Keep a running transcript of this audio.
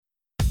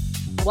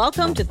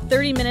Welcome to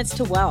 30 Minutes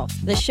to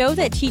Wealth, the show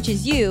that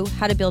teaches you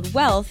how to build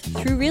wealth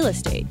through real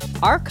estate.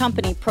 Our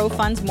company,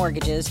 ProFunds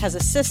Mortgages, has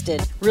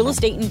assisted real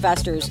estate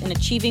investors in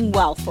achieving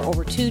wealth for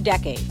over 2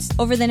 decades.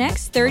 Over the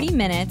next 30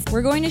 minutes,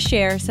 we're going to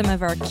share some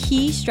of our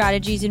key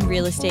strategies in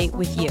real estate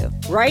with you.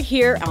 Right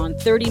here on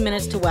 30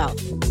 Minutes to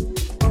Wealth.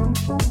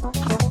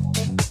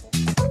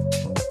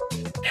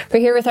 We're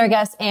here with our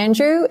guest,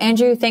 Andrew.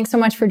 Andrew, thanks so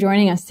much for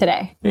joining us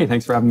today. Hey,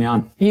 thanks for having me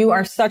on. You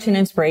are such an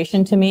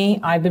inspiration to me.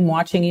 I've been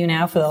watching you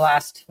now for the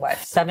last,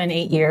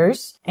 7-8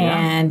 years.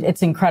 And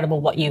it's incredible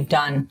what you've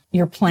done.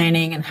 Your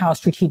planning and how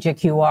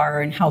strategic you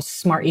are and how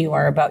smart you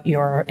are about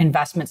your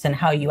investments and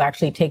how you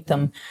actually take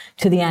them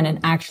to the end and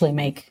actually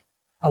make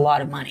a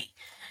lot of money.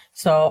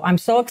 So I'm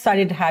so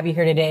excited to have you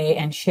here today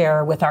and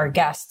share with our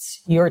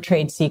guests your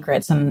trade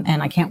secrets. And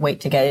I can't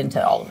wait to get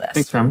into all of this.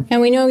 Thanks, Rem.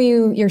 And we know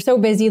you're so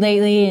busy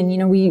lately.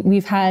 And,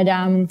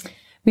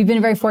 we've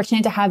been very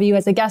fortunate to have you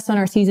as a guest on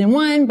our season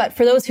 1. But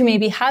for those who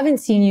maybe haven't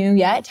seen you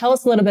yet, tell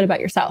us a little bit about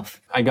yourself.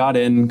 I got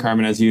in,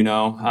 Carmen, as you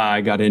know,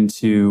 I got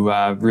into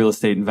real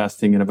estate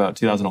investing in about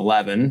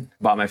 2011,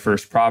 bought my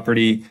first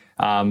property.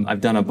 I've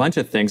done a bunch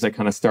of things. I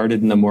kind of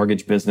started in the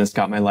mortgage business,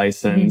 got my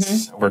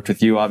license, worked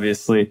with you,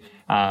 obviously.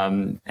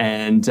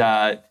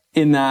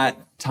 In that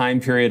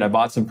time period, I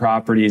bought some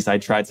properties. I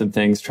tried some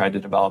things, tried to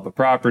develop a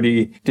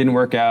property. Didn't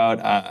work out.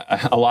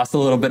 I lost a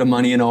little bit of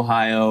money in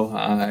Ohio.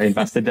 I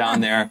invested down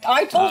there.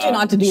 I told you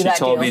not to do that. She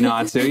told me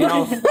not to.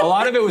 A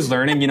lot of it was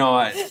learning.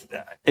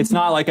 It's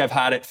not like I've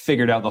had it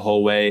figured out the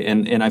whole way.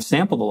 And I've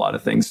sampled a lot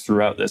of things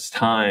throughout this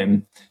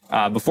time.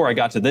 Before I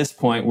got to this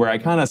point where I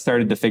kind of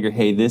started to figure,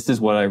 hey, this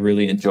is what I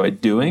really enjoy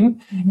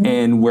doing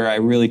and where I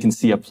really can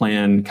see a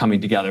plan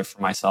coming together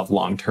for myself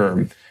long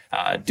term.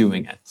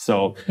 Doing it.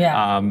 So,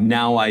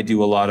 now I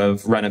do a lot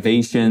of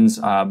renovations,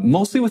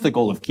 mostly with the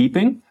goal of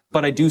keeping,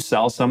 but I do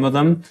sell some of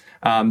them.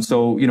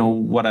 So,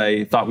 what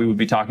I thought we would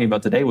be talking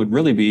about today would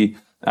really be,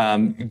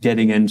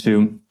 getting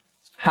into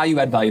how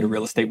you add value to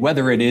real estate,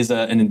 whether it is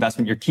an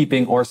investment you're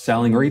keeping or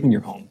selling or even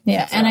your home.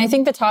 Yeah. And I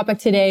think the topic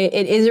today,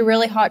 it is a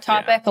really hot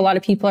topic. A lot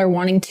of people are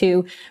wanting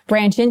to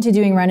branch into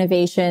doing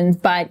renovations,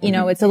 but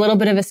it's a little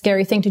bit of a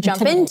scary thing to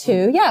jump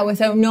into. Yeah.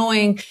 Without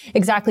knowing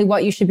exactly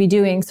what you should be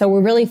doing. So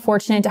we're really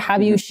fortunate to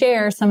have you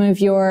share some of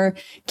your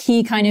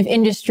key kind of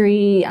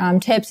industry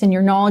tips and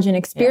your knowledge and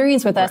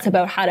experience with us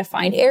about how to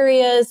find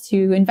areas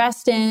to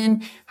invest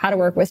in, how to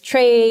work with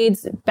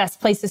trades, best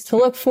places to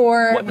look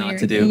for. What not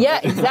to do. Yeah,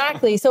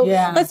 exactly. So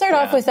let's start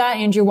off with that,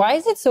 Andrew. Why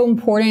is it so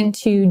important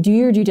to do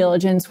your due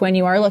diligence when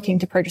you are looking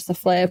to purchase a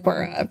flip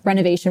or a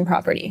renovation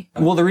property?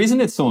 Well, the reason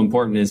it's so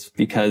important is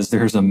because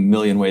there's a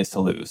million ways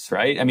to lose,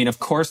 right? I mean, of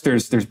course,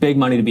 there's big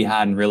money to be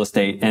had in real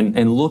estate,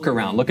 and look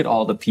around, look at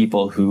all the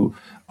people who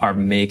are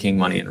making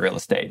money in real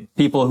estate.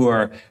 People who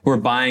are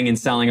buying and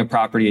selling a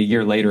property a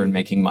year later and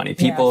making money.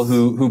 People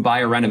who buy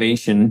a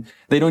renovation,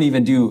 they don't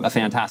even do a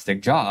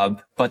fantastic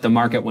job, but the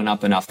market went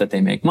up enough that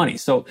they make money.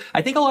 So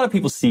I think a lot of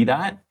people see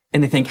that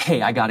and they think,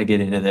 hey, I got to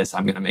get into this.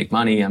 I'm going to make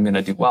money. I'm going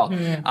to do well.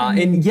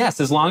 And yes,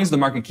 as long as the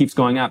market keeps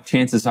going up,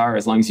 chances are,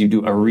 as long as you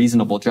do a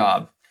reasonable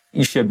job,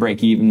 you should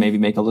break even, maybe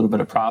make a little bit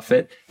of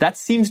profit. That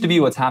seems to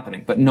be what's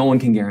happening, but no one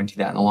can guarantee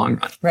that in the long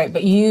run. Right.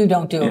 But you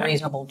don't do a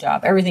reasonable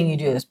job. Everything you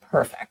do is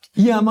perfect.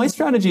 Yeah. My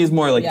strategy is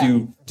more like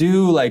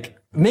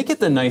make it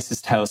the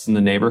nicest house in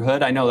the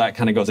neighborhood. I know that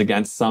kind of goes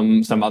against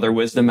some other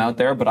wisdom out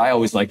there, but I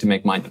always like to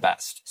make mine the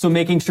best. So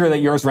making sure that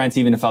yours rents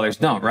even if others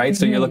don't, right?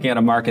 So you're looking at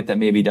a market that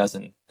maybe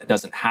doesn't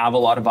have a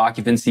lot of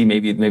occupancy.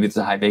 Maybe it's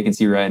a high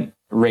vacancy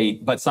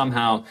rate, but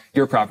somehow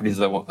your properties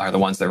are the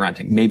ones that are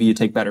renting. Maybe you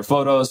take better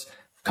photos,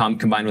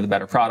 combined with a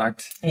better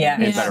product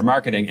and better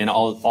marketing, and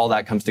all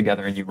that comes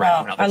together and you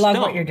rent when others I love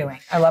don't. what you're doing.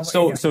 I love what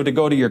you're doing. So to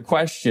go to your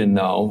question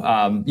though,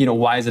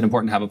 why is it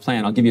important to have a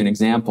plan? I'll give you an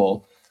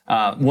example.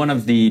 One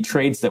of the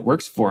trades that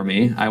works for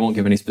me, I won't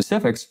give any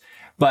specifics,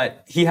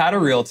 but he had a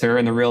realtor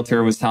and the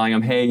realtor was telling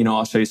him, hey,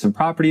 I'll show you some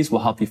properties.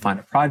 We'll help you find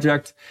a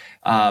project.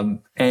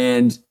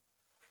 And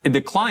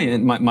the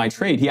client, my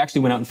trade, he actually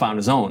went out and found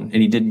his own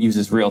and he didn't use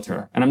his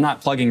realtor. And I'm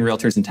not plugging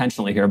realtors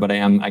intentionally here, but I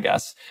am, I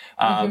guess.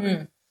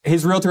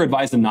 His realtor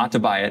advised him not to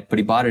buy it, but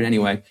he bought it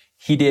anyway.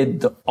 He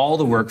did all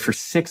the work for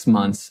 6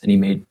 months and he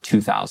made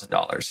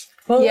 $2,000.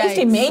 Well, at least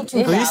he made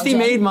 $2,000. At least he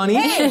made money.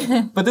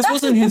 Hey, but this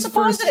wasn't his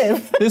first.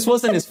 This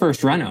wasn't his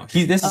first reno.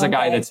 This is a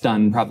guy that's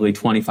done probably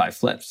 25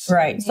 flips.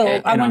 Right.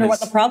 So I wonder what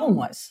the problem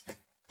was.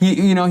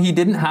 He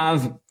didn't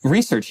have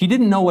research. He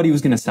didn't know what he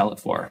was going to sell it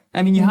for.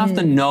 I mean, you have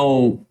to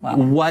know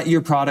what your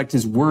product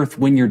is worth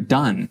when you're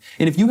done.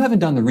 And if you haven't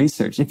done the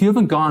research, if you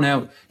haven't gone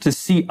out to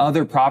see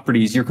other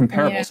properties, your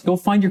comparables, go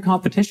find your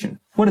competition.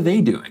 What are they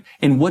doing?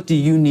 And what do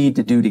you need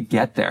to do to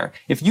get there?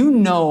 If you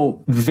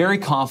know very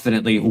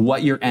confidently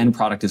what your end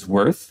product is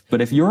worth, but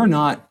if you're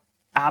not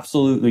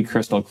absolutely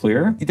crystal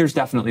clear, there's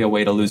definitely a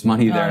way to lose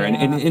money there.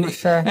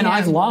 And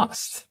I've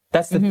lost.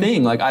 That's the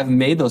thing. Like I've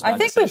made those bad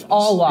decisions. We've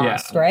all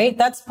lost, right?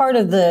 That's part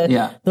of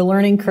the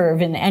learning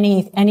curve in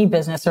any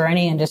business or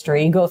any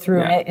industry. You go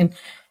through it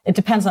It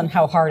depends on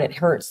how hard it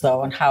hurts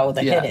though and how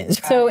the hit is.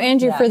 So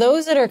Andrew, for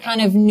those that are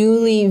kind of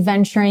newly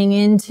venturing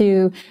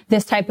into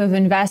this type of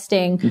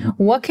investing,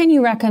 what can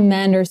you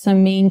recommend or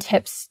some main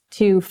tips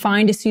to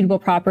find a suitable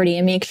property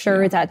and make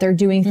sure that they're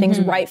doing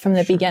things right from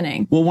the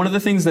beginning? Well, one of the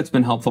things that's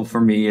been helpful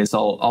for me is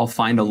I'll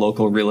find a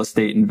local real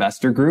estate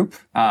investor group.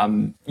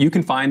 You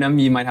can find them.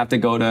 You might have to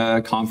go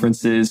to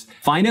conferences.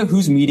 Find out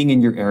who's meeting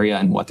in your area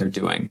and what they're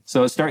doing.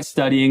 So start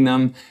studying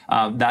them.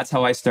 That's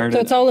how I started. So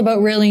it's all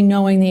about really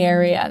knowing the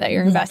area that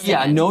you're investing in.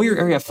 Yeah, know your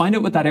area. Find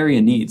out what that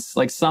area needs.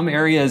 Like some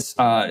areas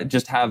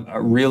just have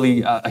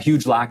a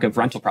huge lack of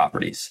rental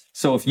properties.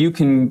 So if you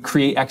can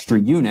create extra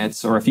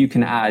units, or if you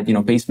can add,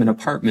 basement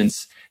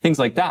apartments, things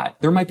like that,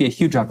 there might be a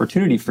huge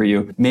opportunity for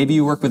you. Maybe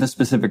you work with a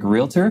specific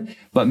realtor,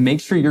 but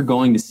make sure you're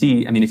going to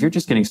see, if you're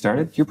just getting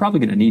started, you're probably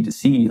going to need to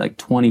see like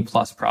 20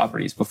 plus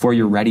properties before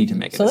you're ready to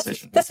make a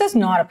decision. This is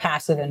not a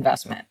passive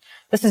investment.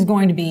 This is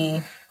going to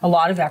be a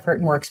lot of effort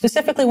and work,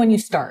 specifically when you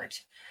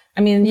start.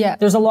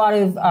 There's a lot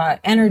of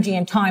energy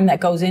and time that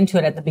goes into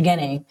it at the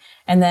beginning,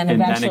 and then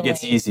eventually it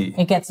gets easy.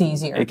 It gets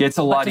easier. It gets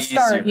a lot easier.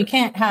 To start, you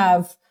can't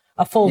have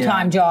a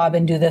full-time job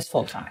and do this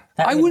full-time.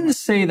 I wouldn't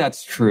say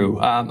that's true.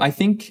 I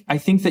think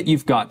that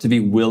you've got to be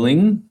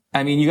willing.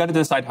 You got to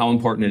decide how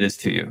important it is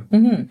to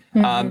you.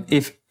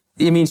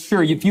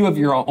 Sure, if you have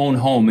your own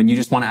home and you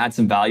just want to add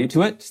some value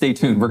to it, stay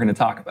tuned. We're going to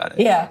talk about it.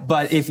 Yeah.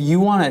 But if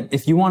you want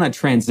to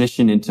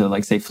transition into,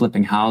 like, say,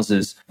 flipping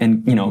houses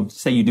and,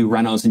 say you do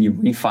renos and you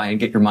refi and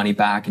get your money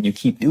back and you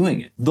keep doing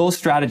it, those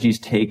strategies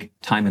take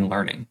time and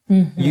learning.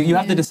 You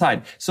have to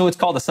decide. So it's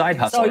called a side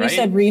hustle, right? So you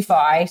said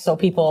refi. So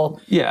people,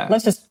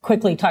 let's just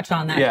quickly touch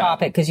on that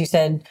topic, because you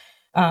said,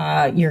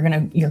 you're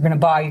gonna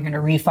buy, you're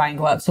gonna refi and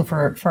go out. So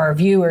for our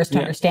viewers to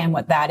understand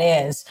what that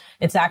is,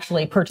 it's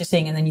actually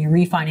purchasing and then you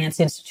refinance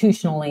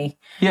institutionally,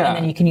 and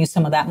then you can use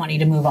some of that money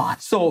to move on.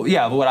 So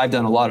what I've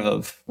done a lot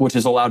of, which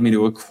has allowed me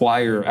to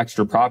acquire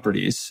extra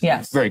properties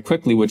very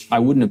quickly, which I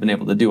wouldn't have been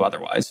able to do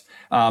otherwise.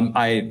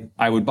 I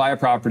would buy a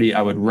property,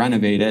 I would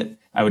renovate it,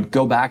 I would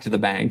go back to the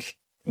bank.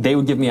 They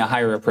would give me a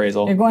higher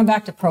appraisal. You're going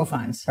back to pro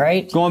funds,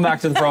 right? Going back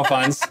to the pro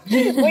funds.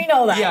 We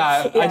know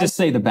that. I just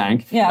say the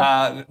bank.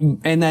 Yeah.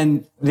 And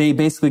then they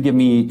basically give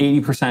me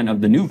 80%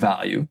 of the new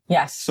value.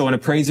 Yes. So an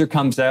appraiser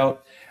comes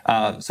out.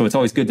 So it's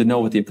always good to know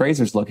what the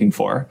appraiser's looking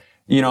for.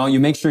 You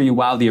make sure you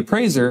wow the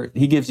appraiser.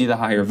 He gives you the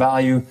higher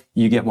value.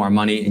 You get more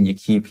money and you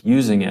keep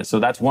using it. So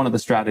that's one of the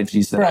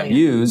strategies that I've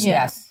used.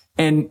 Yes.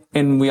 And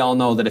we all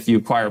know that if you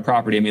acquire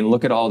property,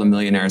 look at all the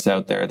millionaires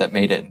out there that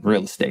made it in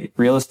real estate.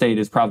 Real estate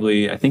is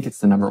probably, I think it's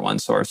the number one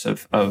source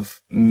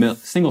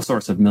single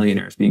source of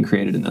millionaires being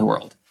created in the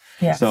world.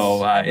 Yes,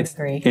 so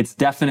it's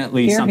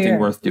definitely something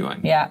worth doing.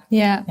 Yeah,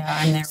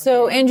 I'm there.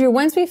 So Andrew,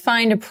 once we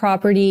find a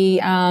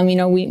property, we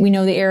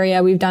know the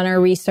area, we've done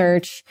our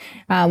research.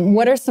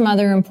 What are some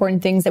other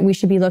important things that we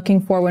should be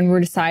looking for when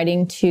we're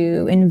deciding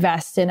to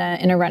invest in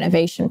a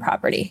renovation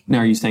property? Now,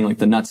 are you saying like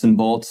the nuts and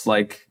bolts,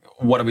 like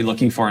what are we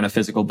looking for in a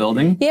physical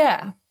building?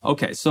 Yeah.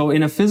 Okay. So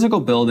in a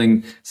physical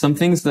building, some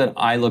things that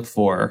I look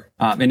for,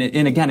 and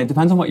again, it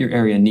depends on what your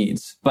area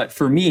needs. But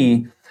for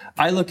me,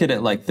 I look at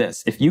it like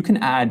this. If you can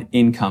add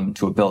income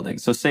to a building,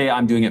 so say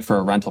I'm doing it for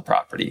a rental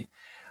property,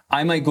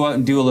 I might go out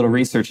and do a little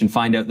research and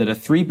find out that a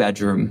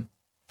 3-bedroom,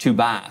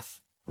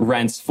 2-bath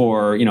rents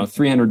for,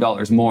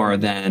 $300 more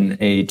than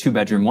a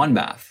 2-bedroom,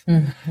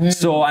 1-bath.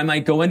 So I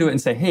might go into it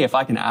and say, hey, if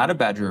I can add a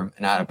bedroom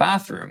and add a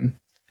bathroom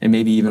and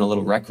maybe even a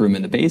little rec room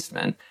in the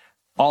basement,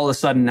 all of a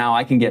sudden now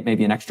I can get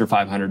maybe an extra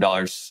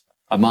 $500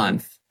 a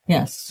month.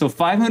 Yes. So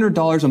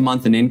 $500 a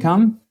month in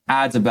income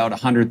adds about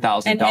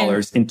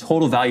 $100,000 in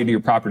total value to your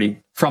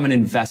property from an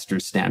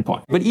investor's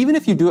standpoint. But even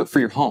if you do it for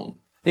your home,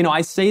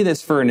 I say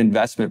this for an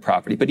investment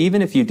property, but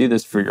even if you do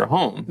this for your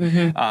home,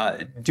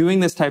 doing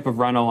this type of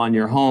rental on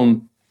your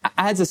home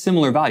adds a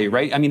similar value,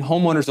 right?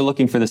 Homeowners are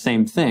looking for the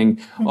same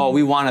thing. Oh,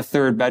 we want a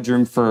 3rd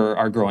bedroom for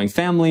our growing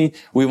family.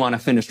 We want a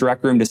finished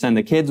rec room to send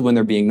the kids when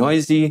they're being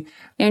noisy.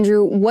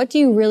 Andrew, what do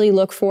you really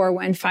look for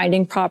when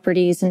finding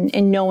properties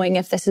and knowing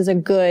if this is a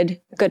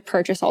good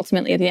purchase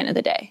ultimately at the end of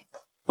the day?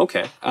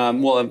 Okay.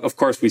 Well, of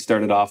course, we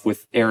started off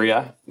with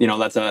area.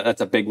 That's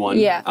a big one.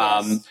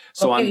 Yeah.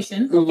 So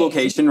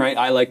Location, right?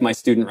 I like my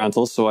student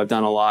rentals, so I've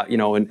done a lot,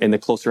 and the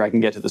closer I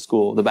can get to the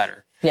school, the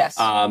better. Yes.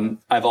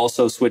 I've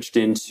also switched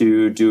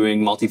into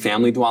doing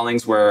multifamily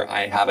dwellings where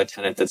I have a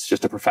tenant that's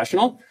just a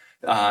professional.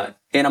 And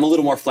I'm a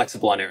little more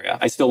flexible on area.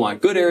 I still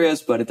want good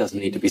areas, but it doesn't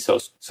need to be so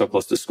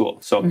close to school.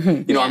 So,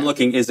 I'm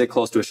looking, is it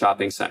close to a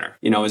shopping center?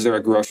 Is there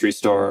a grocery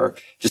store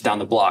just down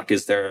the block?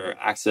 Is there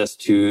access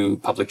to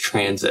public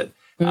transit?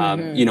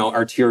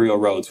 Arterial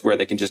roads where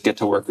they can just get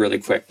to work really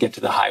quick, get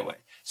to the highway.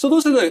 So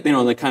those are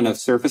the kind of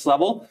surface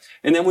level.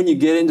 And then when you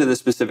get into the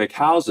specific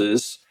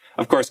houses,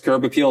 of course,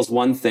 curb appeal is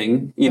one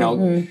thing.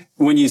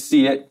 When you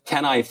see it,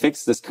 can I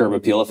fix this curb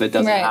appeal if it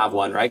doesn't have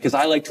one, right? Because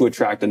I like to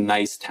attract a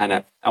nice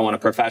tenant. I want a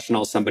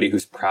professional, somebody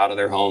who's proud of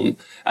their home,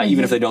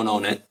 even if they don't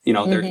own it.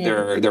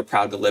 They're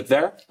proud to live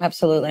there.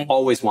 Absolutely.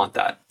 Always want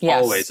that.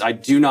 Yes. Always. I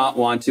do not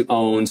want to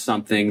own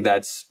something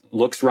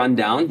looks run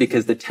down,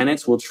 because the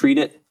tenants will treat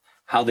it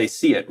how they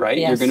see it, right?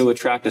 Yes. You're going to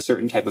attract a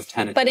certain type of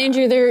tenant. But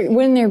Andrew,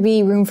 wouldn't there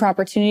be room for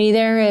opportunity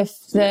there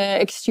if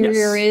the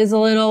exterior is a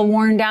little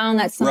worn down?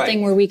 That's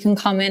something where we can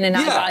come in and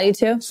add value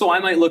to. So I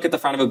might look at the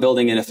front of a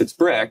building, and if it's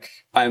brick,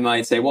 I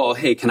might say, well,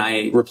 hey, can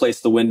I replace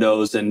the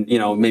windows and,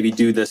 maybe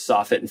do this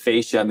soffit and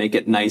fascia, make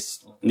it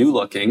nice, new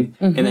looking,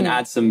 and then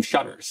add some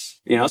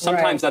shutters.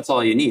 Sometimes that's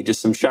all you need,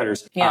 just some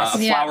shutters, a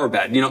flower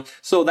bed,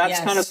 so that's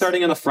kind of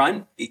starting on the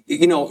front.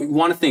 You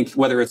want to think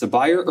whether it's a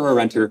buyer or a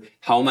renter,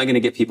 how am I going to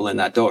get people in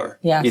that door?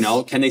 Yes.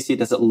 Can they see it?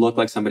 Does it look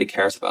like somebody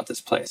cares about this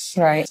place?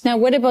 Right. Now,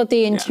 what about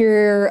the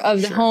interior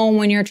of the home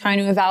when you're trying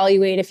to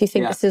evaluate if you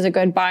think this is a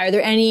good buy? Are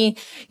there any,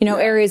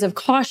 areas of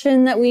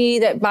caution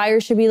that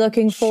buyers should be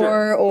looking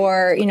for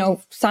or,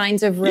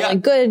 signs of really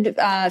good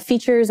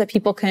features that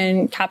people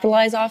can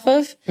capitalize off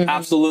of?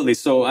 Absolutely.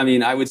 So,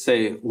 I would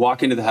say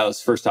walk into the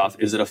house. First off,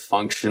 is it a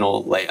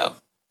functional layout?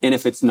 And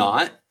if it's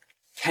not,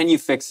 can you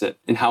fix it?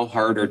 And how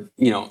hard or,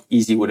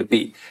 easy would it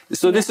be?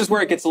 So this is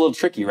where it gets a little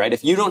tricky, right?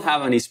 If you don't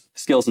have any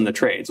skills in the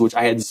trades, which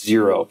I had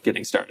zero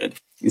getting started,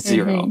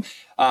 zero.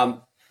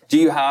 Do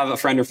you have a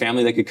friend or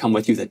family that could come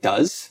with you that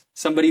does?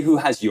 Somebody who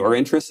has your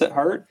interests at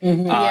heart.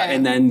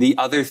 And then the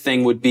other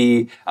thing would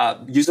be,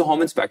 use a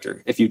home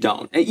inspector if you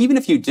don't. And even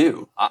if you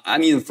do,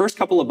 the first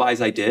couple of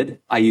buys I did,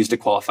 I used a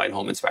qualified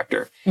home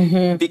inspector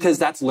because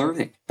that's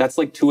learning. That's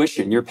like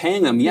tuition. You're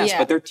paying them, yes,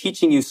 but they're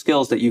teaching you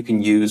skills that you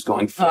can use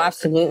going forward. Oh,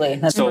 absolutely.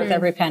 That's worth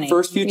every penny.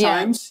 First few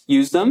times,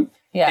 use them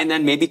and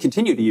then maybe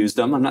continue to use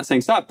them. I'm not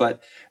saying stop,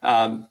 but,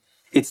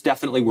 it's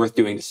definitely worth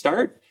doing to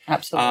start.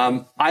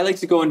 Absolutely. I like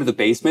to go into the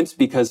basements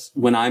because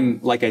when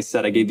like I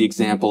said, I gave the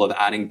example of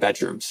adding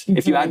bedrooms.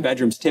 If you add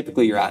bedrooms,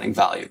 typically you're adding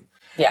value.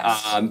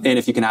 Yes. And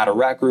if you can add a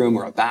rec room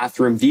or a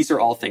bathroom, these are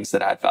all things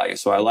that add value.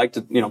 So I like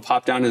to,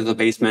 pop down into the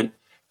basement.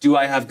 Do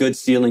I have good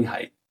ceiling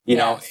height?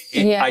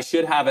 I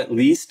should have at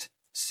least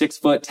 6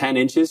 foot 10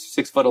 inches,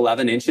 6 foot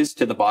 11 inches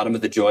to the bottom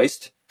of the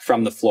joist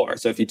from the floor.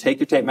 So if you take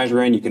your tape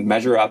measure in, you can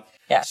measure up.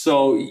 Yeah.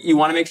 So you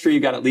want to make sure you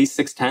got at least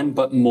 6'10",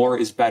 but more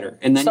is better.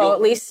 And then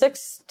at least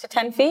 6 to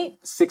 10 feet?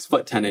 6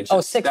 foot 10 inches.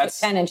 Oh, 6 foot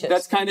 10 inches.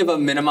 That's kind of a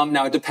minimum.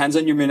 Now it depends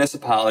on your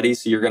municipality.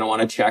 So you're going to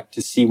want to check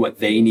to see what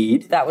they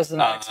need. That was the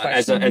next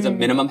question. As a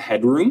minimum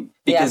headroom,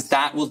 because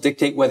that will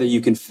dictate whether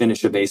you can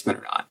finish a basement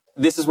or not.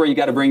 This is where you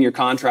got to bring your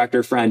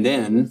contractor friend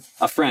in,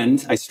 a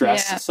friend, I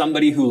stress,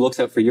 somebody who looks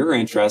out for your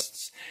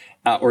interests.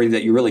 Or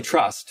that you really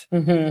trust,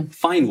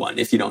 find one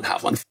if you don't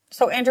have one.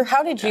 So, Andrew,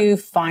 how did you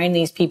find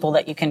these people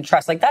that you can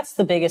trust? Like, that's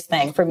the biggest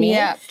thing for me.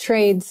 Yeah,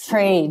 trades.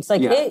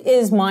 Like, it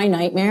is my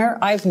nightmare.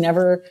 I've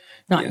never,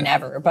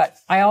 never, but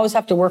I always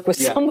have to work with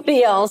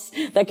somebody else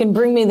that can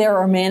bring me there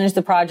or manage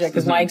the project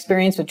because my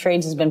experience with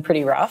trades has been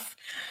pretty rough.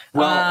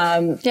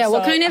 Well,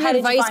 what kind of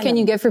advice can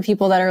you give for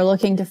people that are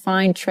looking to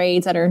find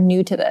trades that are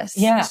new to this?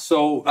 Yeah.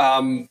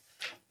 So,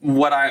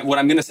 what I'm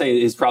going to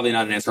say is probably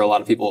not an answer a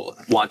lot of people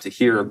want to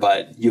hear,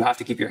 but you have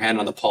to keep your hand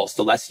on the pulse.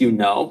 The less you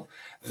know,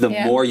 the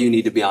more you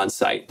need to be on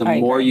site, the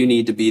more you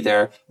need to be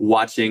there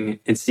watching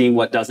and seeing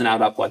what doesn't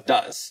add up, what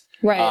does.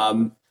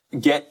 Right.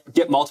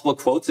 Get multiple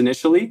quotes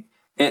initially.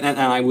 And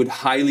I would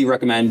highly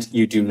recommend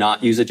you do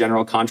not use a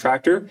general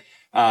contractor.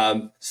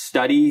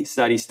 Study.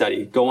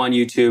 Go on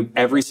YouTube.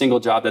 Every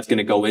single job that's going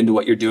to go into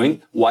what you're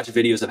doing, watch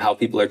videos of how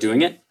people are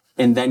doing it,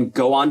 and then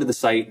go onto the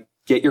site,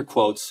 get your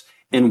quotes,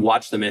 and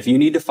watch them. If you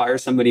need to fire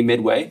somebody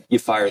midway, you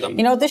fire them.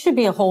 This should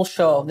be a whole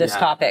show, this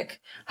topic,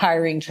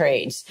 hiring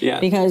trades. Yeah.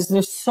 Because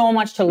there's so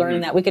much to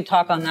learn that we could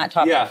talk on that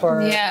topic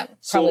for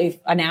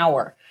probably an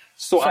hour.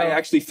 So I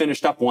actually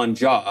finished up one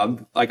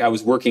job. Like I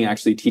was working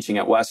actually teaching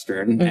at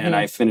Western and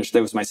I finished,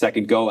 that was my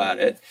second go at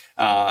it.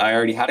 I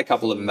already had a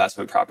couple of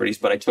investment properties,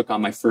 but I took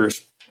on my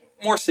first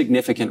more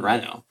significant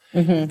reno.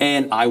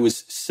 And I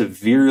was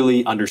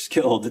severely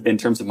underskilled in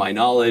terms of my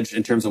knowledge,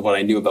 in terms of what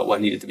I knew about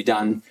what needed to be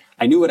done.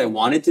 I knew what I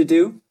wanted to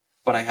do,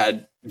 but I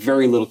had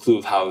very little clue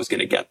of how I was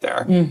going to get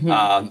there.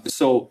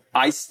 So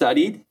I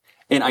studied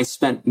and I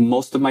spent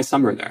most of my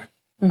summer there.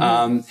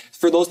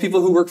 For those people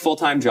who work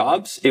full-time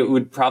jobs, it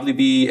would probably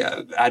be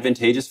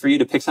advantageous for you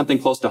to pick something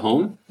close to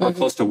home or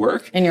close to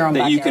work in your own that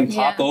backyard. you can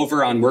pop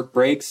over on work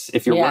breaks.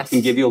 If your work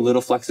can give you a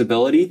little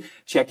flexibility,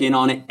 check in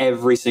on it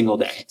every single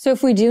day. So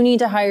if we do need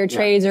to hire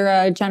trades or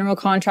a general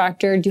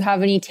contractor, do you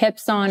have any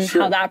tips on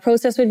how that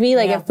process would be?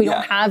 Like if we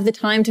don't have the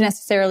time to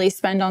necessarily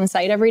spend on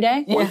site every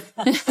day? Because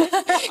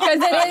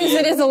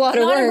it is a lot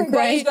of work,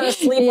 right? You're going to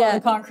sleep on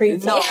the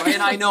concrete. No,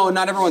 and I know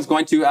not everyone's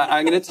going to.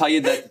 I'm going to tell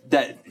you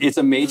that it's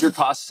a major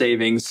cost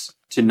savings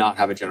to not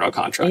have a general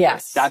contractor.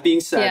 Yes. That being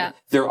said,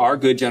 there are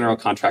good general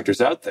contractors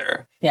out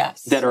there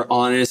that are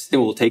honest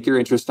and will take your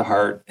interest to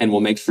heart and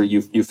will make sure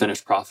you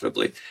finish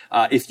profitably.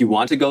 If you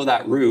want to go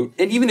that route,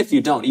 and even if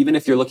you don't, even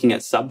if you're looking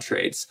at sub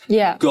trades,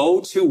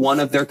 go to one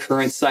of their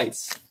current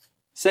sites.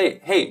 Say,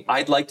 hey,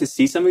 I'd like to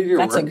see some of your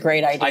work. That's a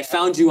great idea. I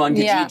found you on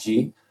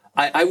Kijiji.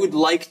 I would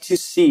like to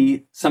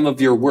see some of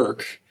your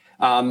work.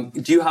 Do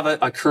you have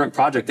a current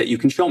project that you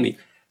can show me?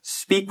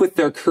 Speak with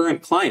their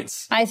current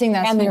clients. I think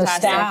that's and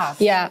fantastic. their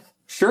staff. Yeah.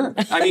 Sure.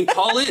 I mean,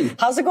 call in.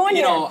 How's it going?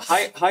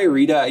 Hi,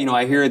 Rita.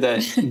 I hear that,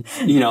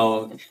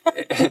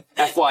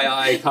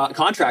 FYI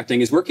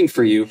contracting is working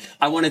for you.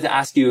 I wanted to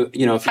ask you, if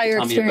you could your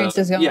tell me experience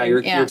about is going.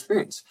 your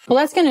experience. Well,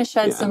 that's going to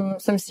shed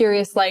some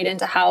serious light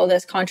into how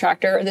this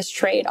contractor or this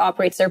trade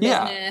operates their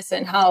business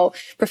and how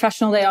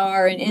professional they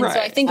are. And so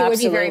I think it would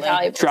be very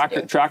valuable.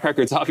 Track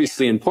record's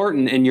obviously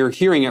important, and you're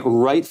hearing it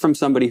right from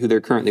somebody who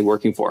they're currently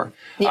working for.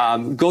 Yeah.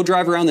 Go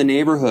drive around the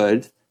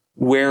neighborhood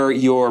where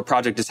your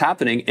project is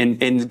happening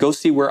and go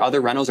see where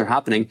other rentals are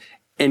happening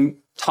and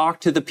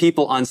talk to the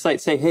people on site.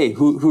 Say, hey,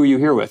 who are you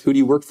here with? Who do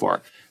you work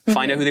for?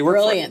 Find out who they work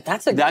Brilliant. for.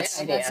 That's a great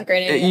idea. That's a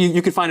great idea.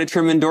 You could find a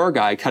trim and door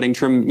guy cutting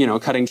trim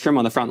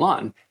on the front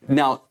lawn.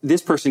 Now,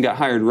 this person got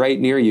hired right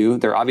near you.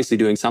 They're obviously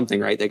doing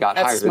something right. They got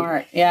hired. That's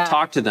smart. Yeah.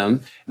 Talk to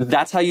them.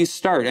 That's how you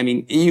start. I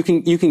mean, you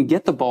can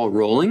get the ball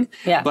rolling,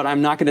 but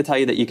I'm not going to tell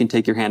you that you can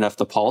take your hand off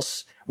the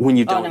pulse when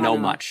you don't know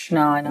much.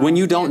 No, I know. When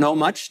you don't know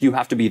much, you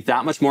have to be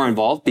that much more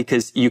involved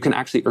because you can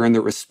actually earn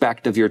the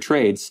respect of your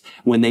trades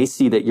when they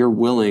see that you're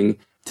willing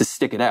to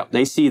stick it out.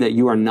 They see that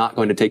you are not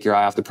going to take your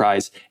eye off the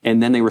prize,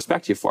 and then they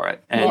respect you for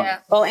it. And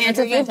Well,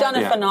 Andrew, you've done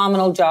a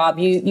phenomenal job.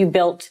 You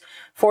built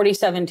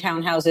 47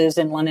 townhouses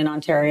in London,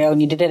 Ontario,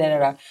 and you did it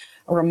at a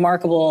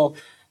remarkable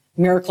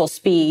miracle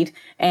speed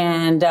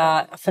and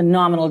a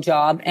phenomenal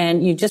job.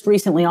 And you just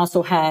recently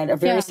also had a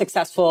very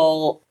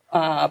successful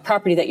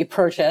property that you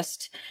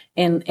purchased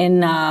in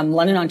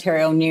London,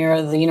 Ontario,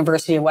 near the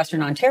University of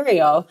Western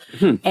Ontario.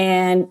 Mm-hmm.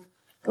 And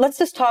let's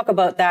just talk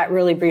about that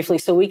really briefly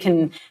so we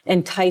can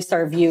entice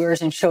our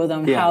viewers and show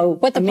them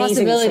what the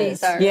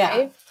possibilities are,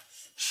 right?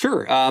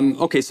 Sure.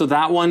 Okay. So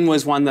that one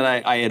was one that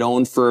I had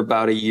owned for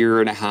about a year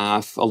and a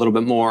half, a little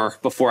bit more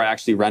before I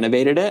actually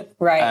renovated it.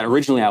 Right.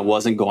 Originally, I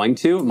wasn't going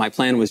to. My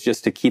plan was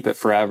just to keep it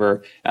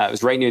forever. It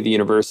was right near the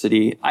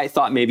university. I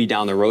thought maybe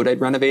down the road I'd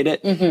renovate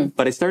it,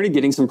 but I started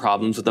getting some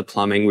problems with the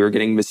plumbing. We were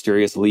getting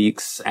mysterious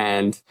leaks,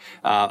 and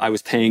I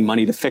was paying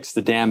money to fix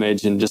the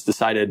damage, and just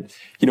decided,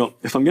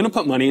 if I'm going to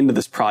put money into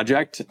this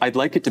project, I'd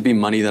like it to be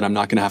money that I'm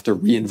not going to have to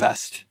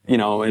reinvest,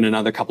 in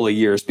another couple of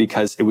years,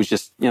 because it was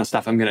just,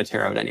 stuff I'm going to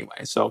tear out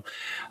anyway. So,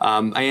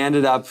 I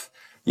ended up,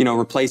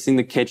 replacing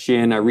the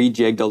kitchen. I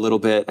rejigged a little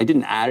bit. I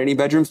didn't add any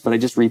bedrooms, but I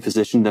just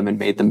repositioned them and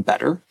made them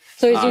better.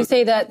 So as you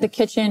say that the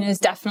kitchen is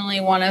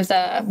definitely one of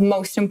the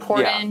most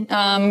important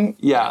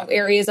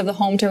areas of the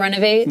home to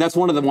renovate? That's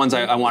one of the ones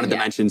I wanted to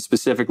mention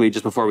specifically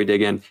just before we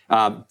dig in.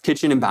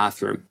 Kitchen and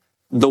bathroom.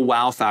 The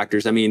wow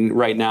factors. I mean,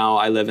 right now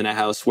I live in a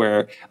house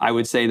where I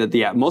would say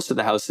that most of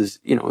the house is,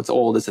 it's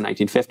old. It's a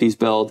 1950s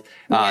build.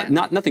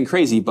 Nothing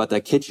crazy, but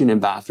the kitchen and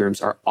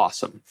bathrooms are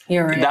awesome.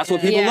 You're right. That's what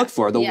people look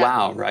for. The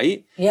wow,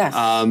 right? Yes,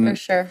 for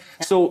sure.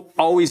 So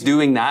always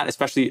doing that,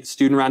 especially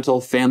student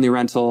rental, family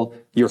rental,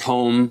 your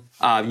home.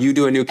 You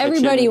do a new kitchen.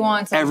 Everybody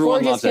wants a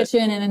gorgeous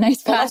kitchen and a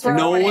nice bathroom.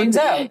 No one,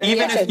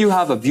 even if you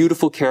have a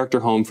beautiful character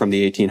home from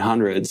the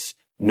 1800s,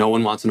 no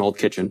one wants an old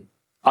kitchen.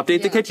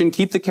 Update the kitchen,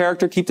 keep the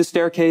character, keep the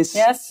staircase.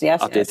 Yes.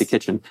 Update the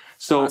kitchen.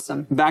 So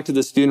back to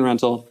the student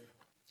rental.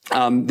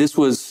 This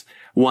was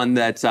one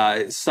that's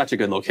such a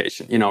good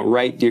location.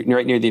 Right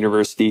near the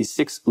university.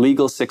 6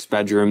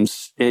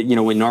 bedrooms.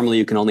 When normally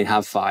you can only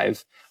have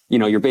 5.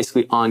 You're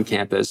basically on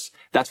campus.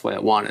 That's why I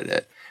wanted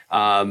it.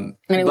 And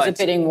it was a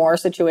bidding war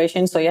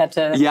situation, so you had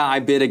to... Yeah,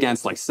 I bid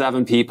against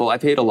 7 people. I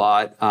paid a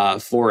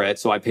lot for it,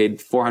 so I paid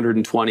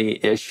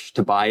 $420-ish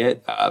to buy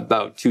it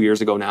about 2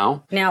 years ago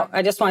now. Now,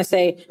 I just want to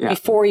say,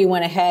 before you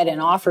went ahead and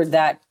offered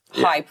that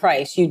high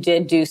price, you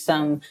did do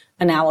some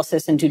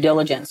analysis and due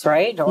diligence,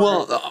 right?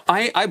 Well,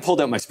 I pulled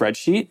out my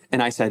spreadsheet,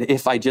 and I said,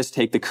 if I just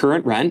take the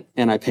current rent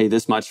and I pay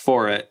this much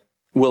for it,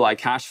 will I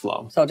cash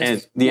flow?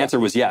 And the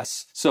answer was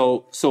yes.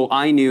 So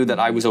I knew that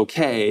I was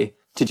okay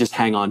to just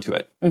hang on to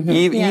it.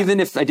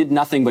 Even if I did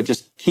nothing but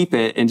just keep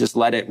it and just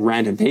let it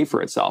rent and pay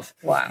for itself.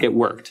 Wow. It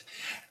worked.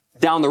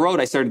 Down the road,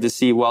 I started to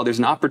see, there's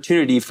an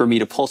opportunity for me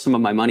to pull some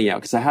of my money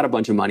out because I had a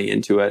bunch of money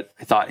into it.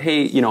 I thought,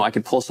 hey, I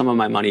could pull some of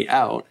my money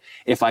out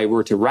if I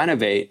were to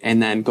renovate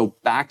and then go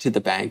back to the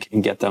bank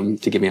and get them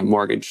to give me a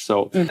mortgage.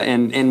 So,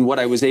 and what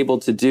I was able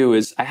to do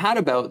is I had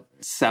about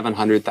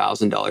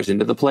 $700,000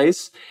 into the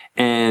place,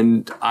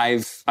 and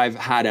I've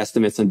had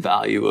estimates in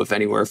value of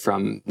anywhere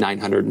from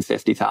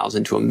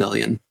 $950,000 to $1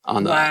 million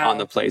on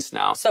the place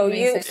now. So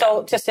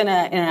just in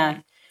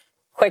a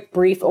quick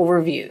brief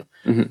overview,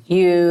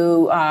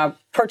 you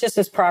purchased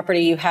this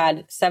property. You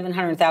had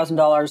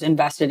 $700,000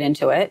 invested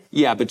into it.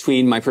 Yeah,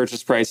 between my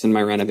purchase price and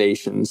my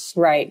renovations.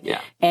 Right.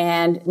 Yeah.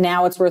 And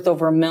now it's worth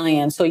over $1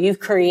 million. So you've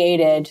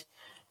created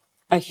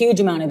a huge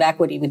amount of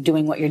equity with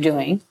doing what you're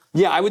doing.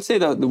 Yeah, I would say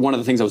that one of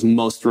the things I was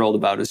most thrilled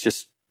about is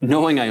just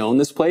knowing I own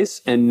this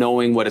place and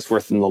knowing what it's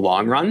worth in the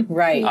long run.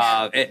 Right.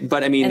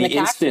 But I mean,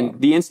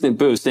 the instant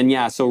boost.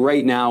 And so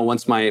right now,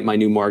 once my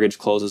new mortgage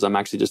closes, I'm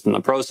actually just in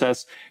the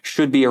process,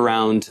 should be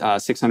around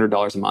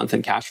 $600 a month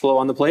in cash flow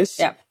on the place.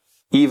 Yeah.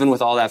 Even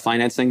with all that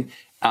financing.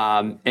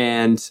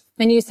 And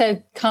you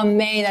said come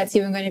May, that's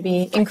even going to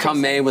be increasing.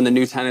 Come May when the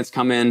new tenants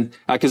come in,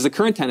 because the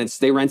current tenants,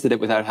 they rented it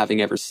without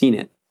having ever seen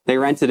it. They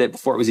rented it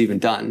before it was even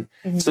done.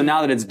 So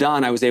now that it's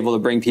done, I was able to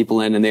bring people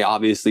in and they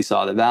obviously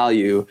saw the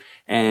value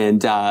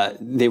and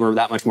they were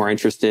that much more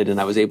interested and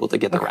I was able to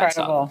get the rents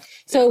up.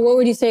 So what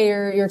would you say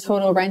your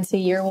total rents a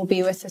year will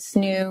be with this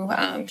new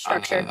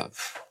structure?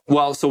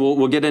 So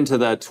we'll get into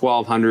the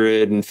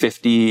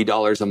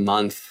 $1,250 a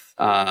month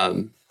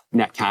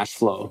net cash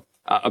flow.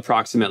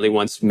 Approximately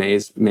once May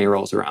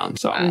rolls around.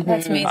 So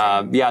that's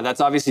amazing.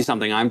 That's obviously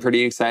something I'm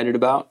pretty excited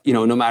about. You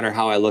know, no matter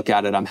how I look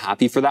at it, I'm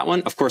happy for that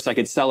one. Of course, I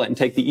could sell it and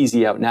take the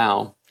easy out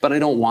now, but I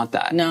don't want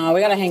that. No,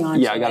 we got to hang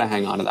on. Yeah, I got to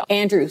hang on to that.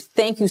 Andrew,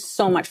 thank you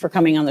so much for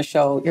coming on the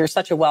show. You're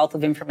such a wealth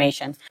of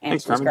information. And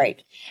Thanks, it was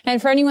great.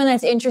 And for anyone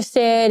that's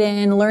interested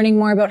in learning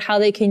more about how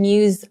they can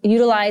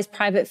utilize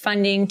private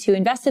funding to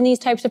invest in these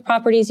types of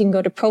properties, you can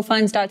go to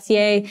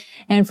profunds.ca.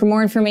 And for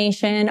more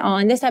information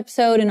on this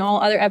episode and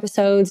all other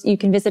episodes, you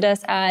can visit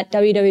us at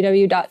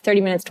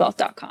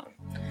www.30minuteswealth.com.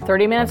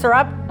 30 minutes are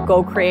up.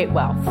 Go create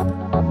wealth.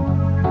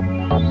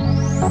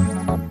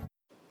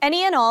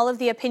 Any and all of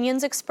the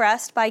opinions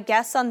expressed by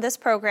guests on this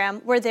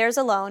program were theirs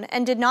alone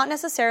and did not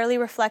necessarily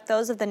reflect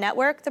those of the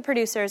network, the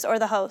producers, or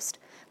the host.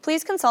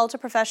 Please consult a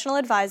professional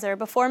advisor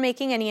before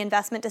making any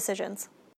investment decisions.